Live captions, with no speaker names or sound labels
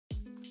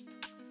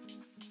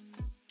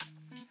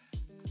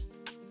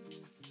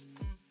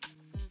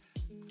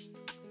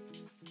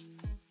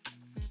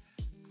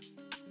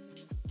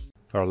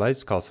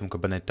Rolaids calcium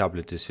carbonate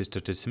tablet is used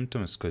to treat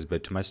symptoms caused by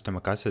too much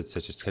stomach acid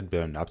such as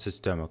heartburn, upset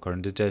stomach, or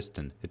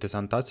indigestion. It is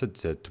antacid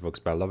that works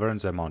by lowering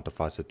the amount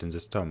of acid in the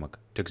stomach.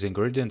 Check the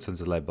ingredients on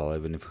the label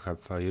even if you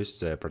have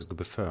used the product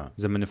before.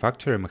 The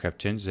manufacturer may have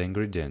changed the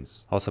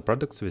ingredients. Also,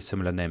 products with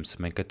similar names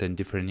may contain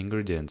different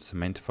ingredients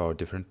meant for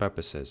different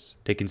purposes.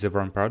 Taking the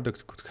wrong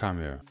product could harm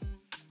you.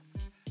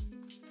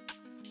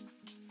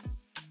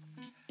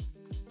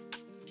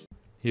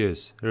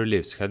 Use: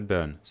 relieves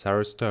heartburn,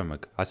 sour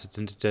stomach, acid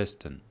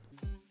indigestion.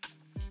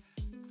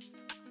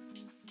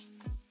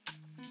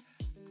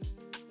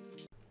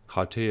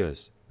 How to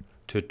use: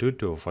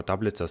 222 for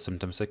tablets as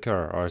symptoms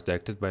occur or as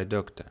directed by a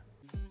doctor.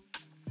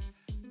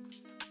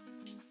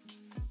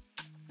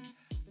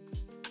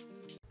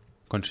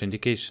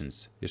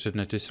 Contraindications: you should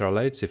not use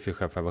Rolaids if you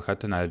have ever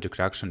had an allergic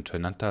reaction to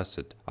an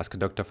antacid. Ask a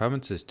doctor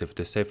pharmacist if it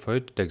is safe for you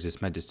to take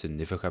this medicine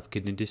if you have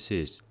kidney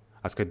disease.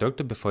 Ask a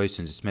doctor before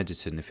using this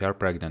medicine if you are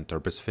pregnant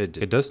or breastfeeding.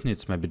 Your dose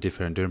needs may be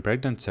different during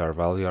pregnancy or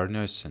while you are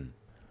nursing.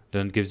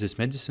 Don't give this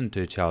medicine to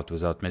your child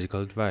without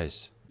medical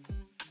advice.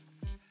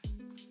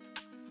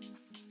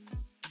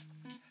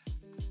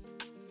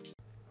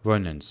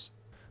 Warnings: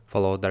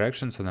 follow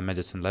directions on the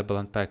medicine label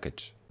and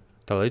package.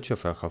 Tell each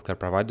of your healthcare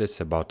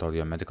providers about all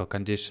your medical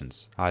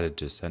conditions,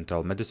 allergies, and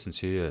all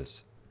medicines you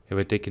use. If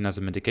you're taking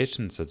other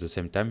medications at the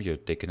same time you're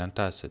taking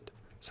antacid.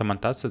 Some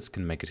antacids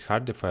can make it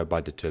harder for your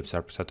body to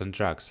absorb certain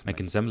drugs,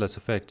 making them less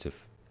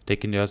effective.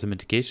 Taking your other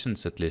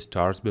medications at least 2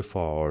 hours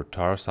before or 2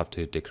 hours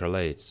after you take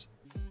Rolaids.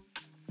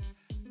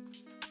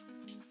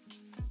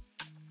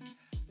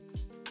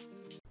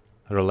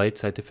 Rolaids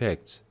side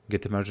effects: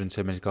 get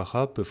emergency medical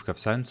help if you have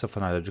signs of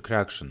an allergic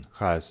reaction,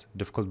 hives,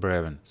 difficult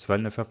breathing,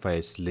 swelling of your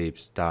face,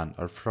 lips, tongue,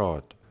 or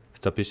throat.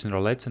 Stop using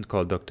Rolaids and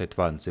call a doctor at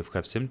once if you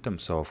have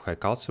symptoms of high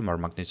calcium or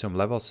magnesium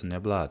levels in your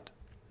blood.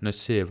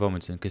 Nausea,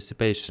 vomiting,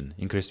 constipation,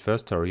 increased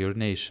thirst or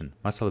urination,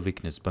 muscle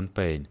weakness, bone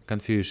pain,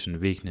 confusion,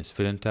 weakness,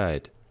 feeling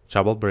tired,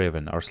 trouble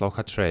breathing or slow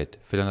heart rate,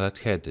 feeling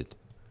lightheaded.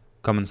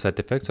 Common side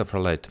effects of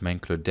Rolaids may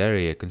include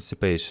diarrhea,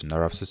 constipation,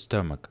 or upset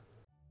stomach.